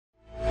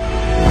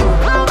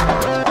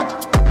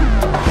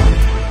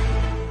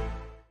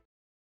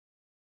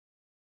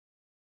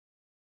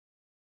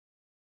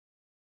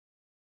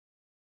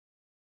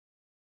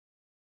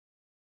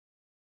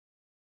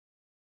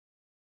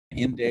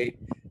end date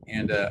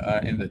and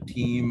a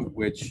team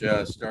which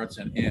starts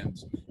and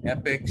ends.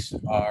 Epics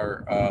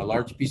are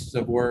large pieces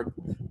of work,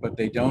 but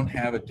they don't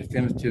have a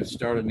definitive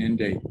start and end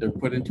date. They're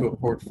put into a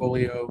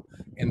portfolio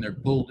and they're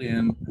pulled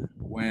in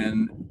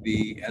when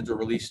the Agile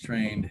release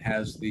train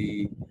has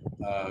the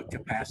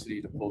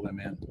capacity to pull them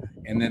in.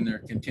 And then they're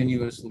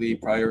continuously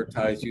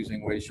prioritized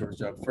using weighted short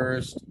job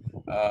first.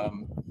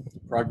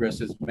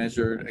 Progress is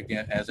measured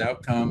again as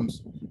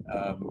outcomes.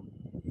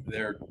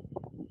 They're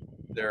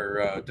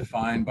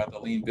defined by the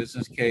lean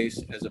business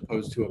case as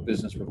opposed to a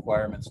business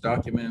requirements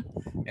document.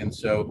 And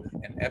so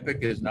an epic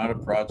is not a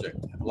project.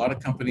 A lot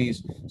of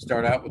companies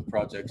start out with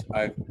projects.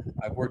 I've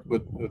worked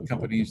with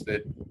companies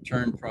that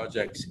turn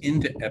projects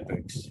into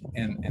epics,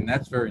 and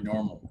that's very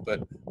normal.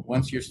 But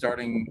once you're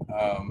starting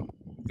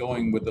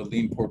going with the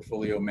lean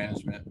portfolio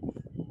management,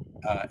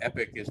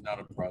 epic is not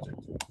a project.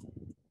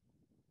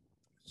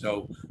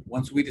 So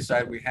once we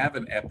decide we have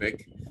an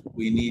epic,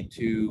 we need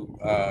to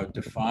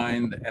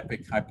define the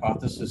epic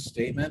hypothesis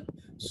statement.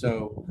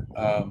 So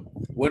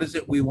what is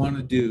it we want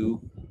to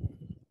do?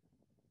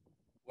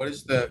 What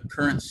is the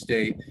current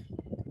state?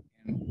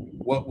 And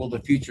what will the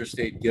future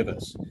state give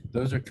us?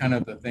 Those are kind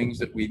of the things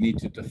that we need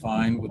to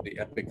define with the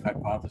epic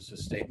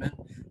hypothesis statement.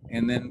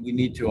 And then we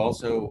need to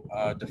also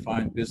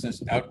define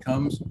business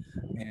outcomes.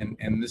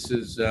 And this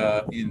is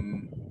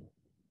in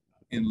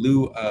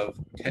lieu of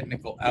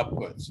technical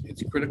outputs.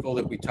 It's critical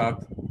that we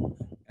talk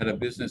at a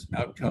business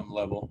outcome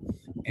level.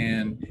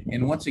 And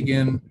once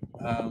again,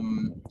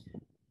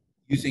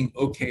 using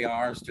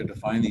OKRs to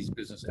define these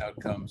business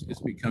outcomes is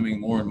becoming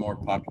more and more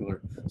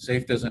popular.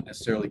 SAFe doesn't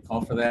necessarily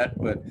call for that,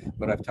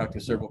 but I've talked to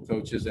several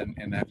coaches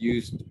and have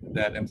used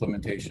that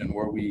implementation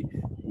where we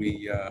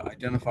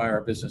identify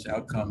our business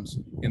outcomes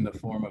in the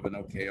form of an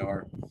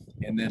OKR.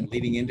 And then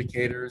leading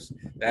indicators,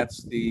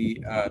 that's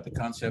the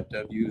concept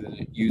of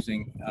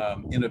using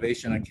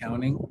innovation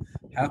accounting.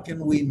 How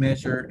can we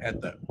measure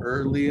at the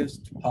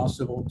earliest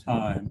possible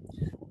time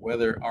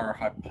whether our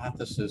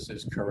hypothesis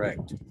is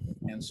correct?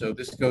 And so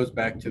this goes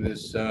back to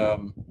this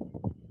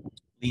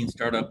lean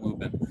startup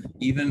movement.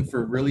 Even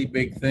for really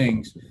big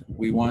things,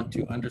 we want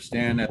to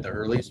understand at the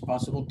earliest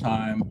possible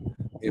time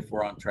if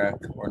we're on track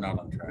or not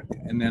on track.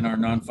 And then our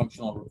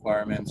non-functional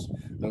requirements,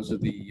 those are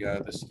the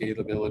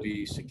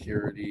scalability,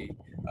 security,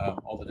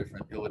 all the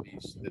different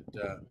abilities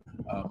that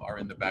are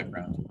in the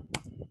background.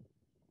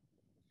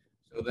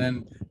 So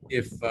then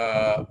if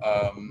the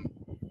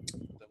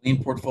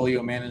lean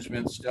portfolio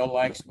management still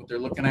likes what they're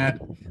looking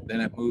at,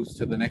 then it moves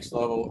to the next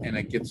level and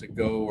it gets a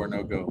go or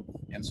no go.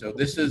 And so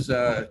this is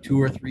a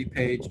 2 or 3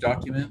 page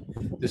document.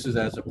 This is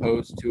as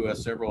opposed to a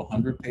several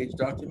 100-page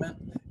document.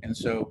 And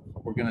so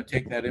we're going to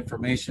take that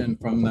information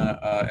from the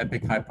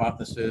epic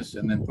hypothesis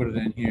and then put it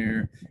in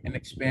here and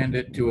expand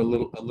it to a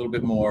little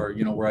bit more.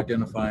 You know, we're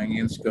identifying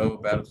in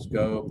scope, out of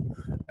scope.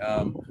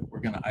 We're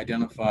going to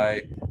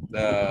identify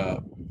the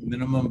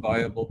minimum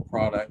viable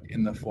product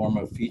in the form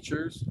of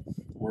features.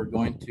 We're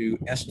going to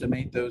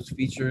estimate those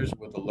features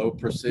with a low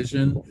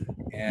precision,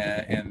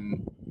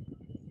 and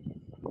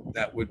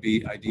that would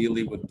be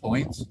ideally with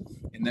points.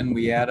 And then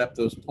we add up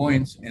those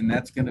points, and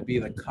that's going to be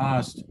the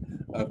cost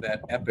of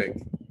that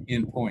epic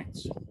in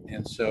points.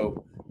 And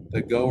so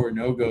the go or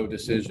no go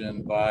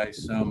decision by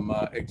some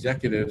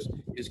executives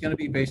is going to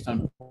be based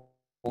on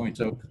points.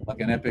 So like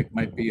an epic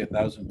might be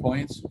 1,000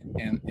 points,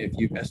 and if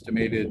you've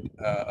estimated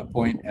a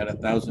point at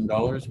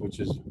 $1,000, which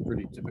is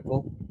pretty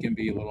typical, it can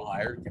be a little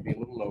higher, it can be a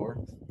little lower,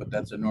 but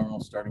that's a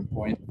normal starting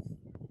point.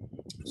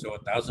 So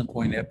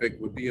 1,000-point epic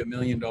would be $1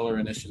 million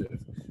initiative.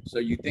 So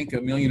you think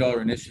 $1 million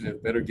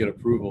initiative better get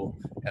approval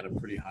at a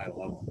pretty high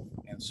level.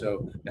 And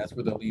so that's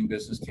where the lean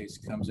business case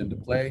comes into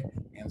play.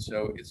 And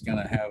so it's going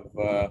to have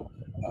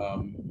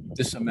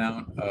this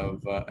amount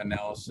of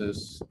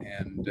analysis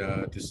and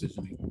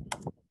decisioning.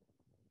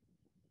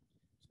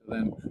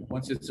 Then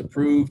once it's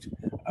approved,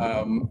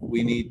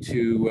 we need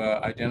to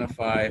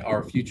identify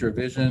our future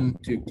vision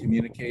to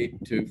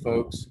communicate to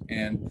folks.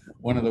 And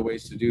one of the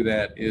ways to do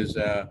that is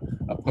a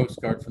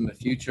postcard from the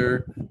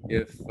future.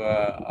 If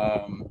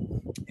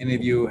any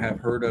of you have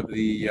heard of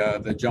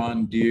the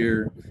John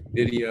Deere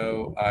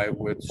video, I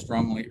would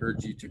strongly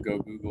urge you to go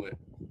Google it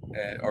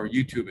or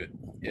YouTube it.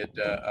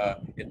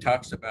 It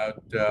talks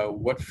about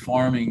what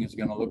farming is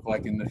going to look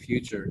like in the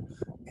future.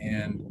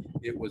 And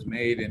it was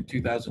made in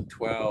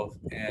 2012,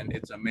 and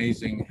it's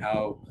amazing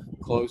how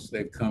close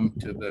they've come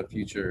to the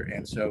future.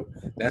 And so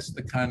that's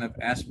the kind of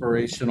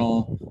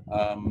aspirational,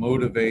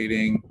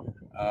 motivating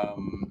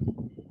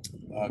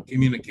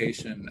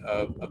communication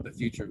of the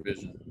future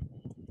vision.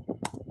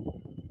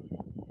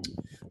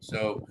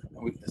 So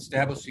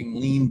establishing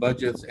lean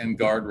budgets and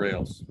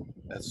guardrails.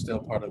 That's still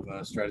part of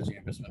strategy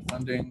investment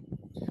funding.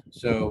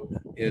 So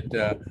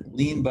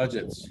lean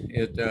budgets.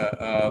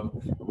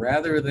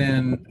 Rather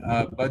than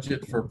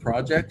budget for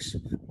projects,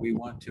 we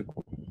want to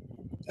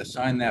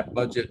assign that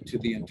budget to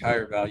the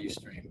entire value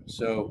stream.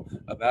 So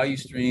a value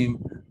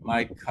stream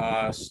might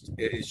cost,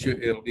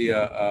 it'll be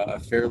a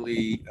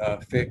fairly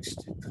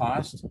fixed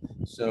cost.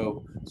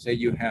 So say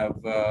you have,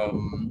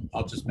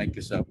 I'll just make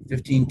this up,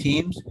 15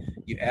 teams.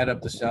 you add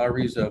up the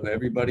salaries of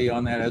everybody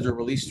on that Agile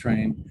release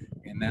train,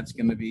 and that's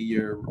going to be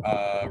your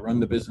run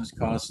the business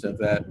cost of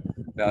that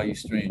value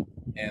stream.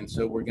 And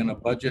so we're going to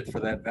budget for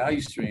that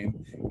value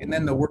stream, and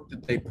then the work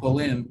that they pull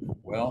in,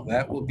 well,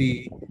 that will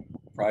be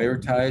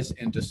prioritized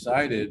and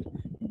decided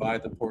by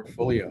the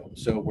portfolio.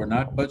 So we're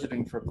not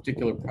budgeting for a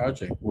particular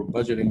project, we're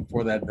budgeting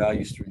for that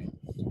value stream.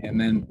 And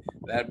then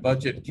that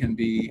budget can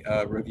be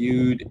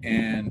reviewed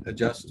and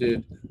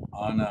adjusted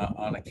on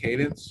a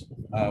cadence.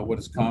 What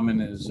is common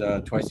is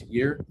twice a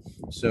year.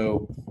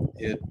 So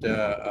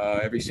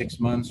every 6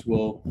 months,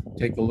 we'll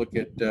take a look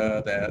at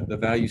the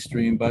value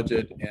stream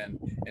budget and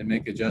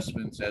make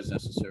adjustments as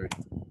necessary.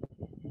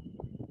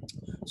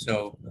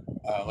 So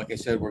like I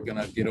said, we're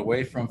going to get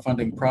away from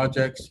funding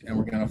projects and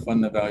we're going to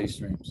fund the value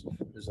streams.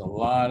 There's a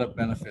lot of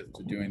benefit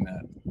to doing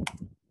that.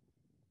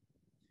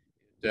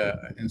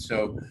 And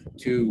so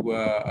to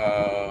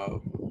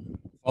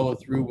follow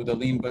through with the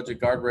lean budget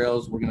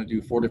guardrails, we're going to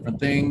do 4 different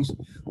things.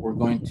 We're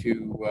going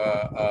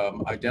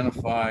to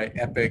identify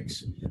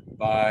epics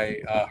by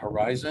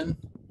horizon,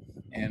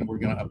 and we're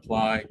going to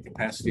apply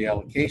capacity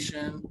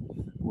allocation.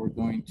 We're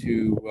going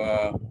to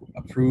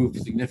approve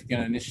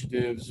significant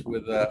initiatives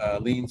with a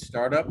lean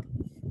startup,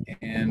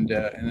 and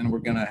then we're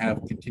going to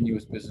have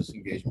continuous business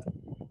engagement.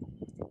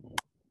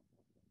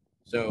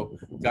 So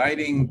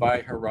guiding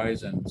by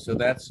horizon. So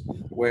that's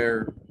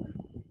where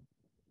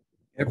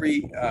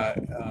every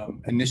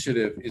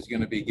initiative is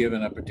going to be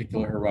given a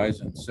particular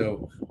horizon.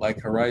 So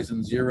like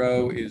Horizon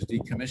 0 is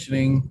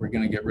decommissioning. We're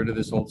going to get rid of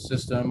this old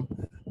system.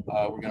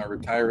 We're going to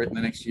retire it in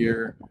the next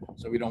year.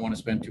 So we don't want to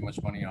spend too much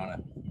money on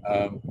it.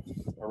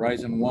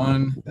 Horizon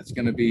 1, that's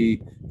going to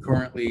be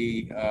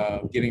currently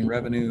getting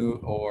revenue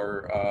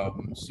or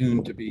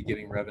soon to be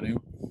getting revenue.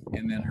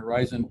 And then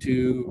Horizon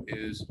 2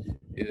 is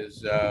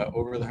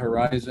over the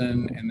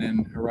horizon, and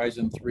then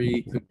Horizon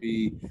 3 could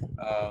be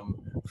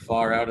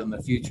far out in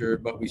the future,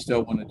 but we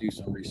still want to do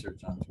some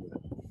research onto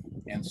it.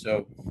 And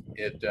so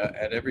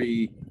at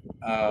every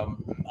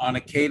on a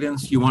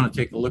cadence, you want to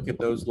take a look at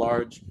those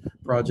large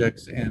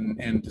projects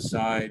and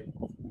decide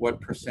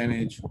what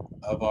percentage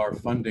of our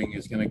funding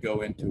is going to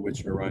go into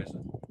which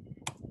horizon.